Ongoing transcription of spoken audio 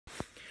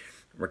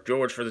Rick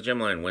George for the Gem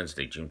Line,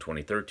 Wednesday, June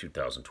 23rd,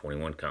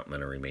 2021.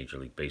 Complimentary Major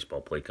League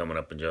Baseball play coming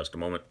up in just a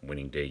moment.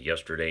 Winning day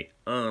yesterday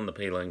on the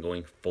pay line,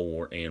 going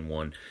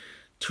 4-1,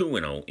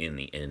 2-0 in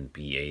the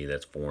NBA.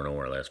 That's 4-0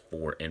 our last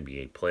four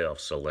NBA playoff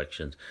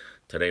selections.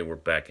 Today we're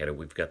back at it.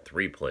 We've got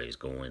three plays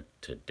going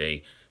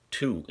today.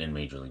 Two in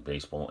Major League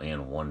Baseball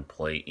and one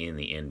play in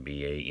the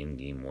NBA in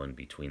Game 1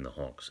 between the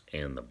Hawks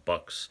and the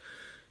Bucks.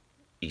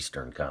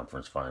 Eastern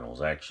Conference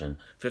Finals action.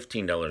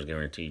 $15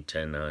 guaranteed,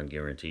 $10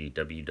 non-guaranteed.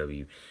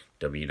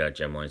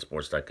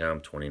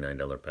 www.gemlinesports.com.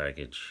 $29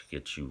 package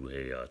gets you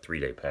a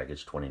 3-day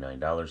package,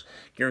 $29.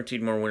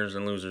 Guaranteed more winners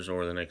than losers,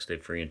 or the next day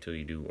free until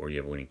you do, or you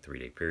have a winning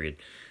 3-day period.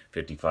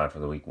 $55 for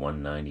the week,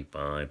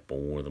 $195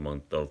 for the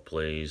month of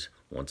plays.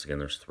 Once again,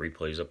 there's three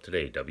plays up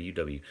today.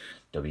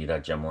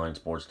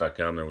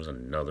 www.gemlinesports.com. There was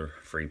another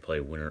free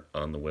play winner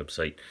on the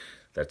website.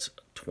 That's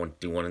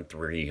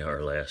 21-3,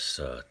 our last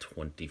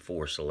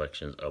 24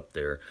 selections up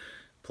there.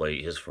 Play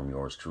is from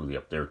yours truly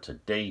up there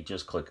today.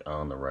 Just click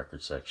on the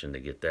record section to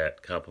get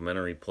that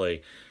complimentary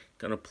play.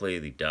 Going to play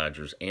the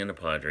Dodgers and the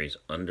Padres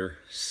under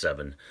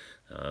 7.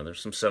 There's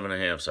some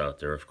 7.5s out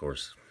there, of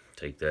course.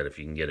 Take that if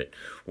you can get it.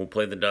 We'll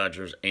play the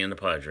Dodgers and the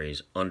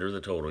Padres under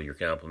the total. Your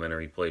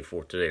complimentary play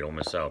for today. Don't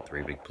miss out.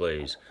 Three big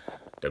plays.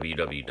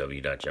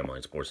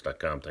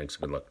 www.gemlinesports.com. Thanks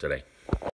and good luck today.